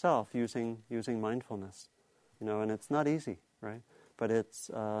in myself using mindfulness? And it's not easy, right? But it's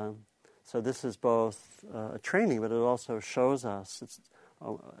so this is both a training, but it also shows us,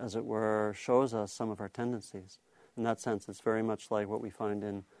 as it were, shows us some of our tendencies. In that sense, it's very much like what we find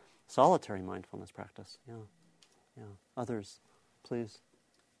in solitary mindfulness practice. Yeah. Others, please.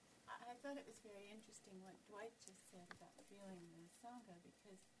 I thought it was very interesting what Dwight just said about feeling the sangha,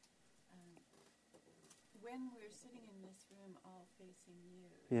 because when we're sitting in this room all facing you,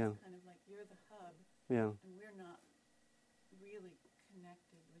 it's kind of like you're the hub, and we're not really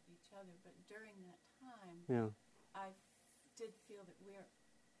connected with each other. But during that time, I did feel that we're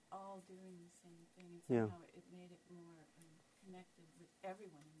all doing the same thing, and somehow it made it more connected with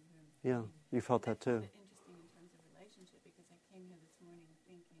everyone in the room. Yeah, you felt that too. I found it interesting in terms of relationship, because I came here this morning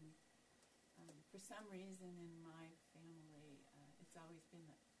thinking, for some reason in my family, it's always been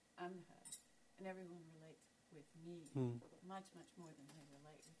that I'm the hub, and everyone relates with me much, much more than they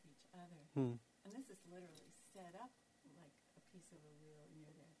relate with each other. And this is literally set up like a piece of a wheel, and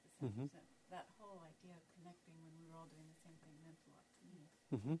you're there at the center. So that whole idea of connecting when we were all doing the same thing meant a lot to me.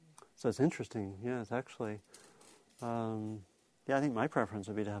 So it's interesting. Yeah, it's actually, I think my preference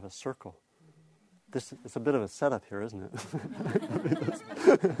would be to have a circle. It's a bit of a setup here, isn't it?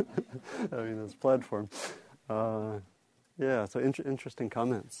 This platform. So interesting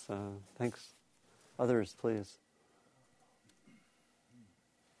comments. Thanks. Others, please.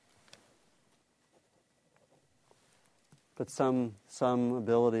 But some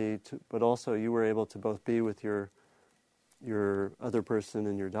ability to, but also you were able to both be with your other person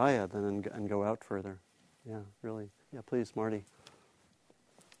in your dyad and go out further. Yeah, really. Yeah, please, Marty.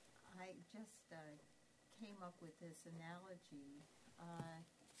 I just came up with this analogy.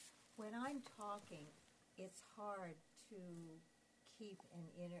 When I'm talking, it's hard to keep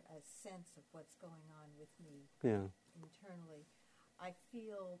a sense of what's going on with me internally. I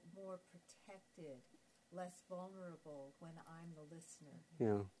feel more protected, less vulnerable when I'm the listener.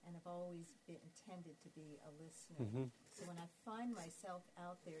 And I've always intended to be a listener. So when I find myself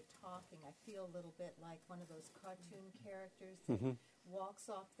out there talking, I feel a little bit like one of those cartoon characters that walks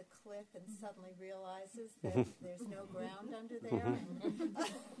off the cliff and suddenly realizes that there's no ground under there.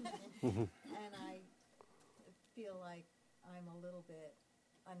 And I feel like I'm a little bit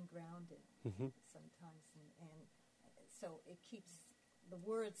ungrounded sometimes. And so it keeps the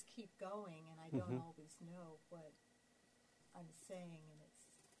words keep going, and I don't always know what I'm saying, and it's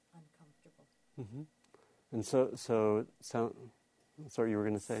uncomfortable. Mm-hmm. And sorry, you were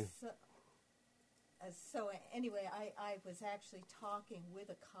going to say? So anyway, I was actually talking with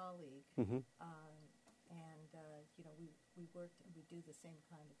a colleague, and we worked and we do the same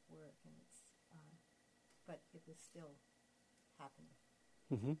kind of work, and but it was still happening.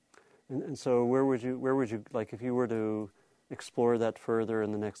 Mm-hmm. And so where would you like, if you were to explore that further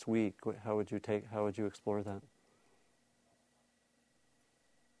in the next week, how would you explore that?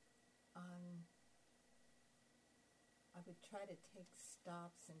 I would try to take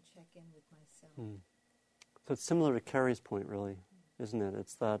stops and check in with myself. So it's similar to Carrie's point, really, isn't it?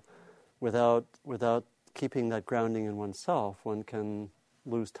 It's that without keeping that grounding in oneself, one can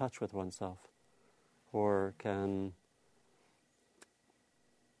lose touch with oneself, or can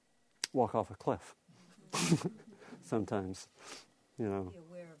walk off a cliff. Sometimes, Be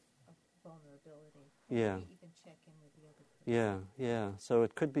aware of vulnerability. Yeah. Maybe even check in with the other person. Yeah. So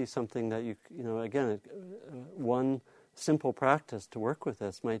it could be something that one simple practice to work with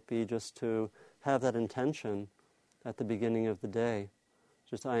this might be just to have that intention at the beginning of the day.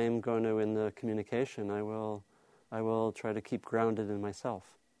 Just, I am going to, in the communication, I will try to keep grounded in myself.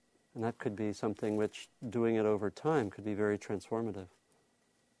 And that could be something which, doing it over time, could be very transformative.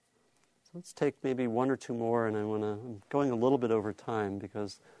 So let's take maybe one or two more, and I'm going a little bit over time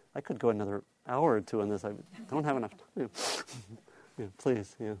because I could go another hour or two on this. I don't have enough time. Yeah,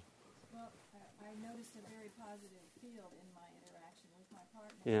 please, yeah. Well, I noticed a very positive field in my interaction with my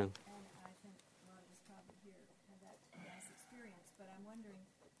partner. Yeah. And I think a lot of us probably here have that nice experience, but I'm wondering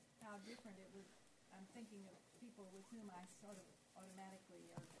how different it would. I'm thinking of people with whom I sort of automatically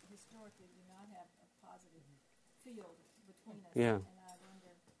or historically do not have a positive field between us. Yeah. And I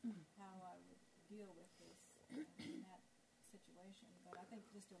wonder how I would deal with this in that situation. But I think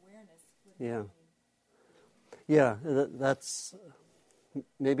just awareness would help me. Yeah, that's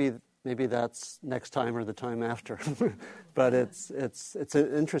maybe that's next time or the time after. But it's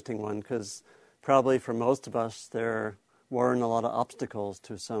an interesting one because probably for most of us there weren't a lot of obstacles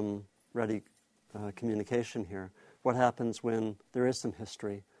to some ready communication here. What happens when there is some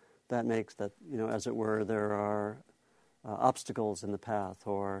history that makes that, as it were, there are obstacles in the path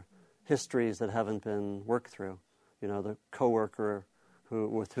or histories that haven't been worked through? The coworker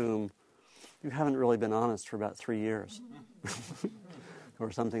with whom you haven't really been honest for about 3 years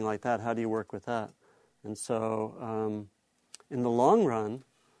or something like that. How do you work with that? And so in the long run,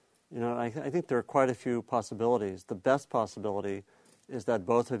 I think there are quite a few possibilities. The best possibility is that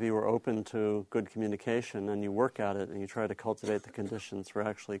both of you are open to good communication and you work at it and you try to cultivate the conditions for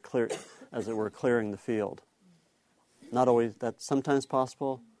actually clearing the field. Not always, that's sometimes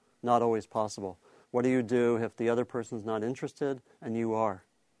possible, not always possible. What do you do if the other person's not interested and you are?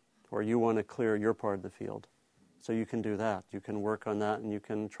 Or you want to clear your part of the field? So you can do that. You can work on that and you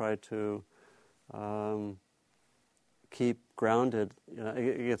can try to keep grounded.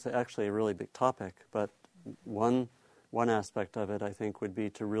 It's actually a really big topic, but one aspect of it, I think, would be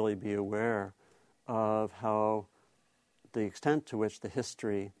to really be aware of how the extent to which the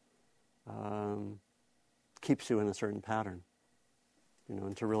history keeps you in a certain pattern,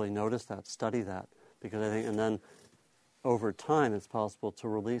 and to really notice that, study that, because I think, and then over time it's possible to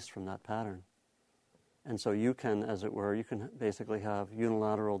release from that pattern. And so you can, as it were, you can basically have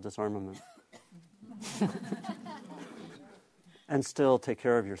unilateral disarmament and still take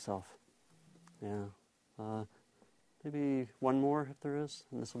care of yourself. Yeah. Maybe one more if there is,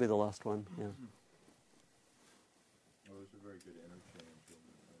 and this will be the last one. Yeah. Well, there's a very good interchange, and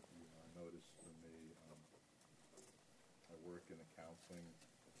I noticed for me, I work in a counseling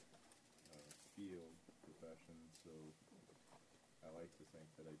field profession, so I like to think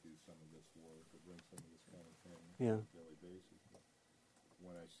that I do some of this work or bring some of this kind of thing on a daily basis. But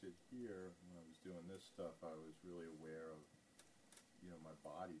when I sit here, when I was doing this stuff, I was really aware of, my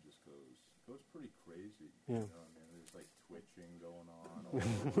body just goes pretty crazy. Yeah. There's like twitching going on all over.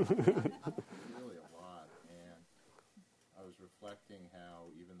 Really a lot. And I was reflecting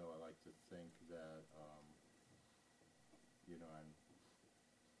how, even though I like to think that, I'm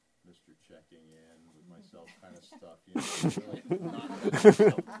Mr. Checking in with myself kind of stuff, really not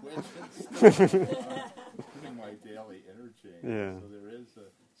twitch and stuff, doing my daily interchange. Yeah. So there is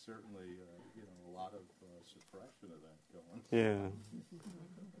certainly, a lot of suppression of that going on.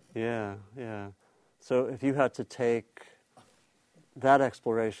 Yeah. So if you had to take that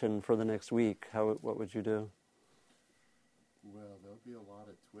exploration for the next week, what would you do? Well, there'll be a lot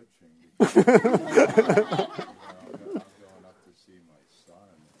of twitching. I'm going up to see my son,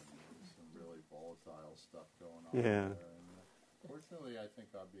 and there's some really volatile stuff going on there. Fortunately, I think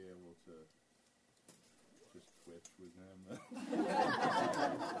I'll be able to just twitch with him.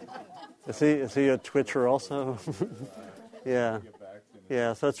 Is he a twitcher also? Yeah. Get back to him.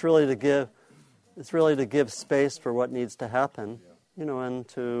 Yeah, so it's really to give space for what needs to happen, and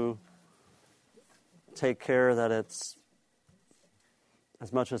to take care that it's,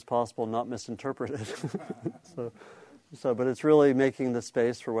 as much as possible, not misinterpreted. But it's really making the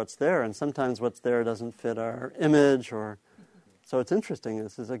space for what's there, and sometimes what's there doesn't fit our image, so it's interesting.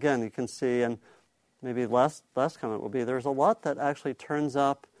 This is, again, you can see, and maybe last comment will be, there's a lot that actually turns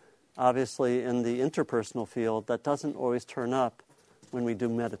up, obviously, in the interpersonal field that doesn't always turn up when we do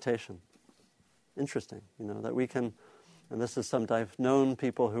meditation. Interesting, that we can, and this is something I've known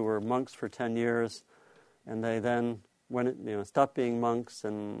people who were monks for 10 years, and they then stopped being monks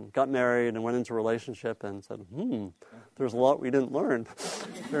and got married and went into a relationship and said, there's a lot we didn't learn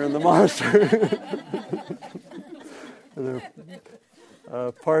there in the monastery. And there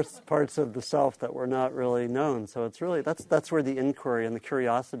are parts of the self that were not really known. So it's really, that's where the inquiry and the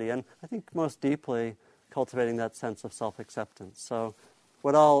curiosity, and I think most deeply cultivating that sense of self-acceptance. So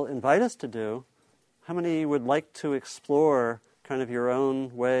what I'll invite us to do, how many would like to explore kind of your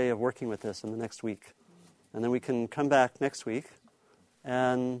own way of working with this in the next week? And then we can come back next week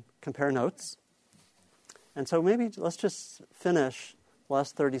and compare notes. And so maybe let's just finish the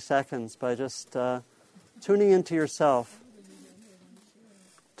last 30 seconds by just tuning into yourself.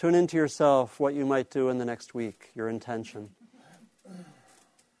 Tune into yourself what you might do in the next week, your intention.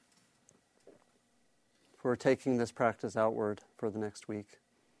 For taking this practice outward for the next week.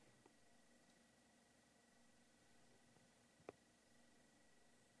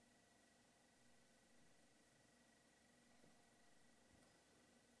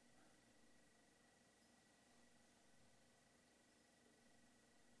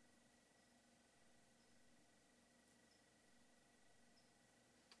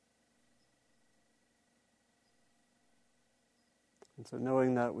 And so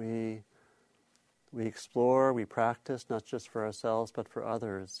knowing that we explore, we practice, not just for ourselves, but for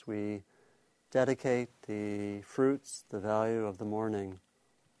others. We dedicate the fruits, the value of the morning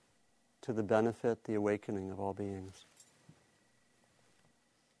to the benefit, the awakening of all beings.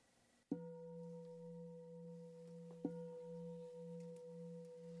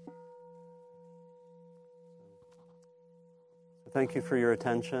 So thank you for your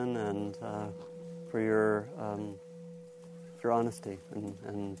attention and for your honesty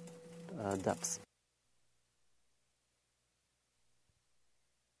and depth.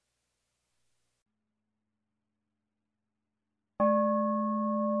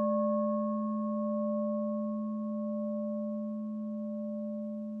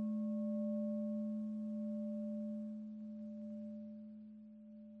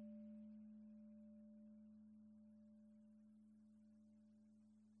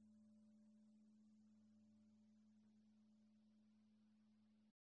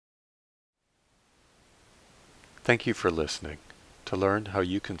 Thank you for listening. To learn how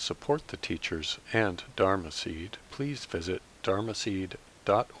you can support the teachers and Dharma Seed, please visit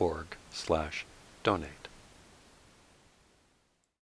dharmaseed.org/donate.